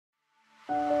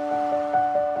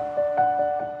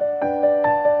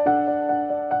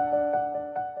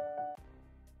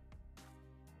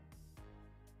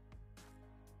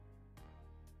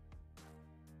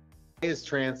is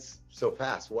Trance so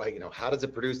fast? Why, how does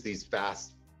it produce these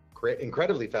fast,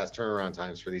 incredibly fast turnaround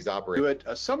times for these operators?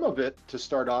 Some of it, to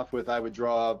start off with, I would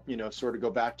draw, sort of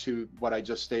go back to what I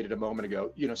just stated a moment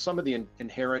ago. Some of the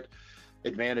inherent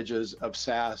advantages of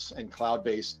SaaS and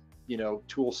cloud-based,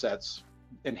 tool sets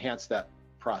enhance that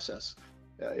process.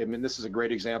 I mean, this is a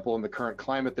great example in the current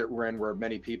climate that we're in, where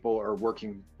many people are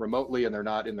working remotely and they're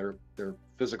not in their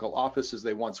physical office as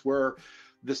they once were.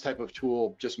 This type of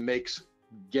tool just makes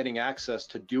getting access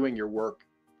to doing your work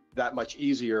that much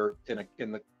easier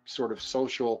in the sort of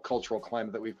social, cultural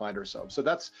climate that we find ourselves. So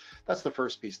that's the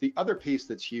first piece. The other piece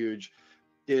that's huge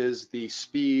is the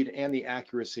speed and the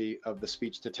accuracy of the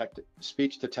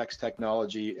speech-to-text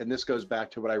technology. And this goes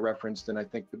back to what I referenced in, I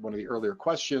think, one of the earlier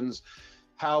questions,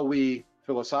 how we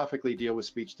philosophically deal with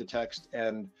speech-to-text,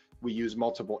 and we use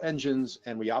multiple engines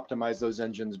and we optimize those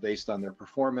engines based on their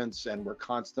performance, and we're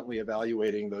constantly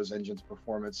evaluating those engines'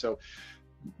 performance. So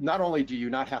not only do you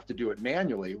not have to do it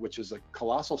manually, which is a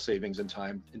colossal savings in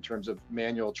time in terms of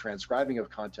manual transcribing of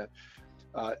content,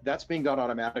 that's being done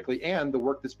automatically, and the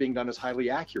work that's being done is highly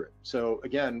accurate. So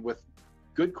again, with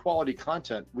good quality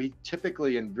content, we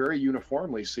typically and very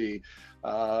uniformly see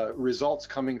results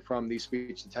coming from these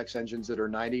speech-to-text engines that are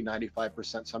 90,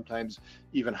 95%, sometimes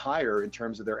even higher in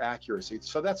terms of their accuracy.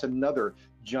 So that's another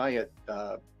giant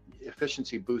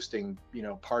efficiency boosting,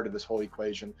 part of this whole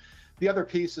equation. The other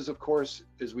piece is, of course,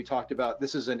 as we talked about,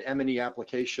 this is an M&E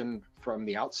application from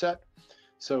the outset.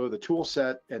 So the tool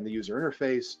set and the user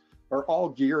interface are all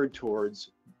geared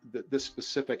towards this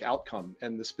specific outcome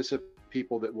and the specific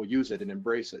people that will use it and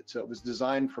embrace it. So it was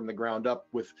designed from the ground up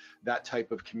with that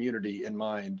type of community in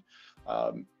mind.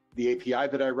 The API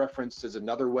that I referenced is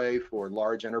another way for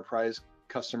large enterprise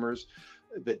customers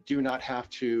that do not have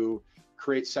to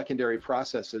create secondary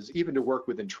processes, even to work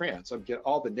within Trance.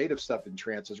 All the native stuff in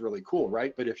Trance is really cool,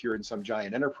 right? But if you're in some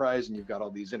giant enterprise and you've got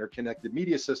all these interconnected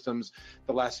media systems,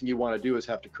 the last thing you want to do is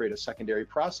have to create a secondary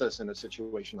process in a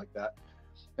situation like that.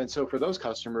 And so for those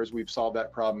customers, we've solved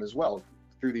that problem as well.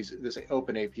 Through this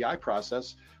open API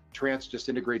process, Trance just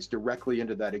integrates directly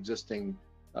into that existing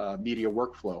media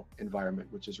workflow environment,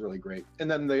 which is really great. And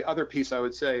then the other piece I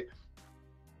would say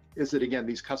is that, again,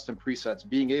 these custom presets,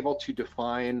 being able to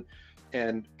define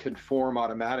and conform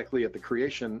automatically at the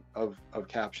creation of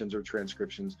captions or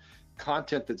transcriptions,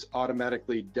 content that's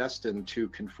automatically destined to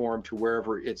conform to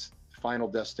wherever its final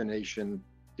destination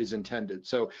is intended.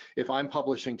 So if I'm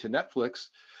publishing to Netflix,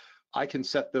 I can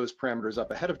set those parameters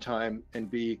up ahead of time and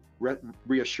be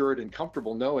reassured and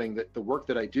comfortable knowing that the work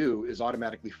that I do is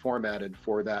automatically formatted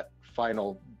for that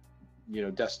final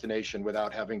destination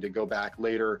without having to go back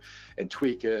later and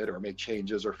tweak it or make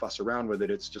changes or fuss around with it.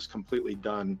 It's just completely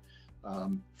done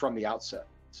from the outset.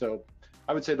 So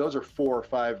I would say those are 4 or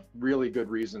 5 really good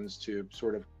reasons to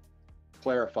sort of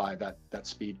clarify that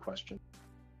speed question.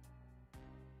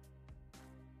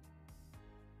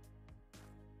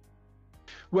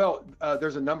 Well,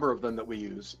 there's a number of them that we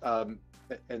use,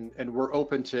 and we're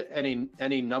open to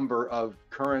any number of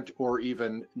current or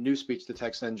even new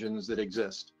speech-to-text engines that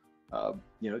exist.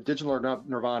 Digital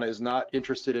Nirvana is not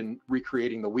interested in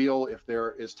recreating the wheel. If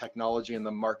there is technology in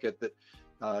the market that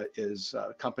is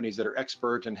companies that are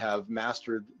expert and have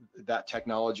mastered that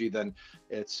technology, then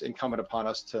it's incumbent upon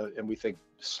us to, and we think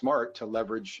smart, to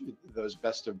leverage those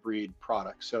best of breed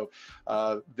products. So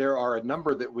there are a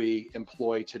number that we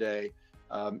employ today,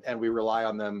 and we rely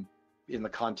on them in the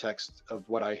context of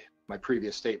my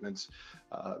previous statements,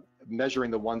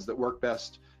 measuring the ones that work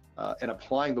best and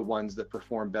applying the ones that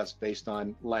perform best based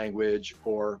on language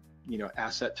or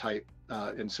asset type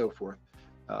and so forth.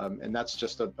 And that's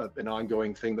just an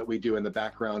ongoing thing that we do in the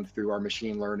background through our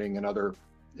machine learning and other,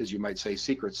 as you might say,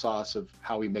 secret sauce of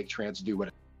how we make Trance do what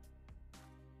it